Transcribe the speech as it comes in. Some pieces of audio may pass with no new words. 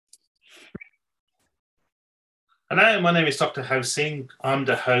Hello, my name is Dr. Ho Singh. I'm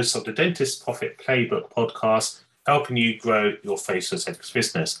the host of the Dentist Profit Playbook podcast, helping you grow your facial aesthetics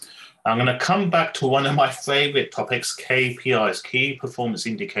business. I'm going to come back to one of my favorite topics, KPIs, key performance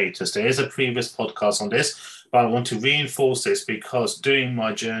indicators. There is a previous podcast on this, but I want to reinforce this because during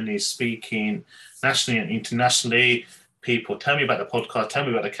my journey speaking nationally and internationally, people tell me about the podcast, tell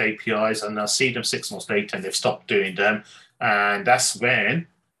me about the KPIs, and I see them 6 months later and they've stopped doing them. And that's when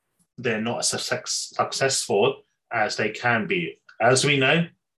they're not as successful as they can be. As we know,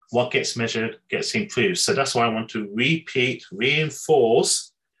 what gets measured gets improved. So that's why I want to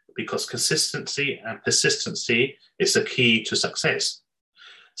reinforce, because consistency and persistency is the key to success.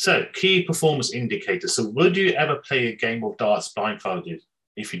 So key performance indicators. So would you ever play a game of darts blindfolded?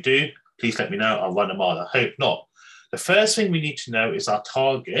 If you do, please let me know. I'll run a mile. I hope not. The first thing we need to know is our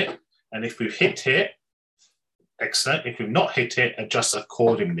target. And if we've hit it, excellent. If we've not hit it, adjust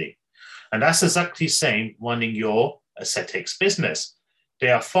accordingly. And that's exactly the same running your aesthetics business.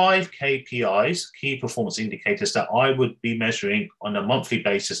 There are 5 KPIs, key performance indicators, that I would be measuring on a monthly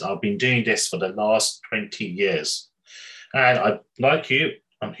basis. I've been doing this for the last 20 years. And like you,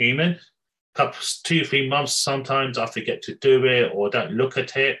 I'm human. 2, 3 months, sometimes I forget to do it or don't look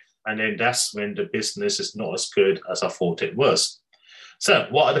at it. And then that's when the business is not as good as I thought it was. So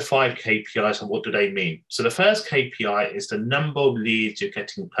what are the 5 KPIs and what do they mean? So the first KPI is the number of leads you're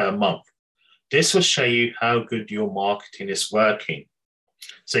getting per month. This will show you how good your marketing is working.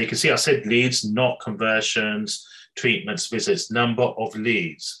 So you can see I said leads, not conversions, treatments, visits, number of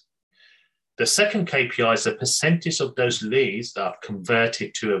leads. The second KPI is the percentage of those leads that are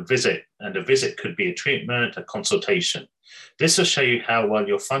converted to a visit. And a visit could be a treatment, a consultation. This will show you how well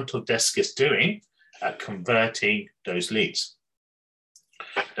your front of desk is doing at converting those leads.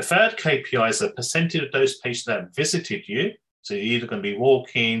 The third KPI is the percentage of those patients that have visited you. So you're either going to be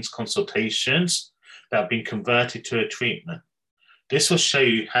walk-ins, consultations that have been converted to a treatment. This will show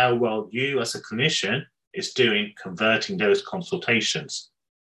you how well you as a clinician is doing converting those consultations.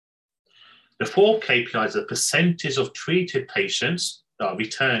 The fourth KPI is the percentage of treated patients that are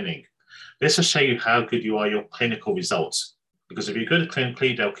returning. This will show you how good you are at your clinical results. Because if you're good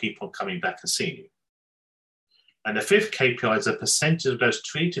clinically, they'll keep on coming back and seeing you. And the fifth KPI is the percentage of those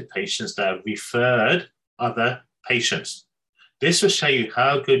treated patients that have referred other patients. This will show you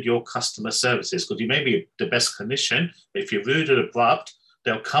how good your customer service is, because you may be the best clinician, but if you're rude or abrupt,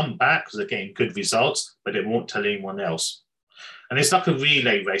 they'll come back because they're getting good results, but they won't tell anyone else. And it's like a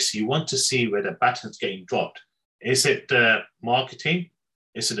relay race. You want to see where the baton's getting dropped. Is it the marketing?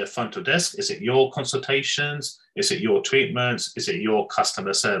 Is it the front of desk? Is it your consultations? Is it your treatments? Is it your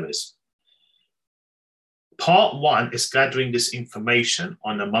customer service? Part 1 is gathering this information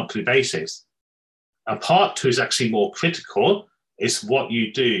on a monthly basis. And part 2 is actually more critical. It's what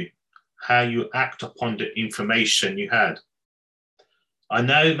you do, how you act upon the information you had. I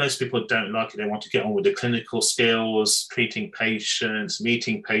know most people don't like it. They want to get on with the clinical skills, treating patients,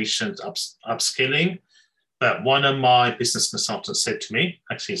 meeting patients, upskilling. But one of my business consultants said to me,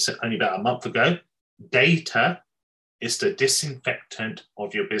 actually only about a month ago, data is the disinfectant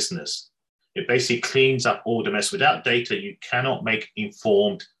of your business. It basically cleans up all the mess. Without data, you cannot make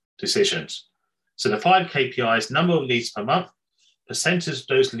informed decisions. So the 5 KPIs, number of leads per month, percentage of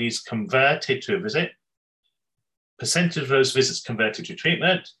those leads converted to a visit, percentage of those visits converted to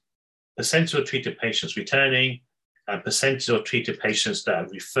treatment, percentage of treated patients returning, and percentage of treated patients that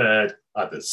have referred others.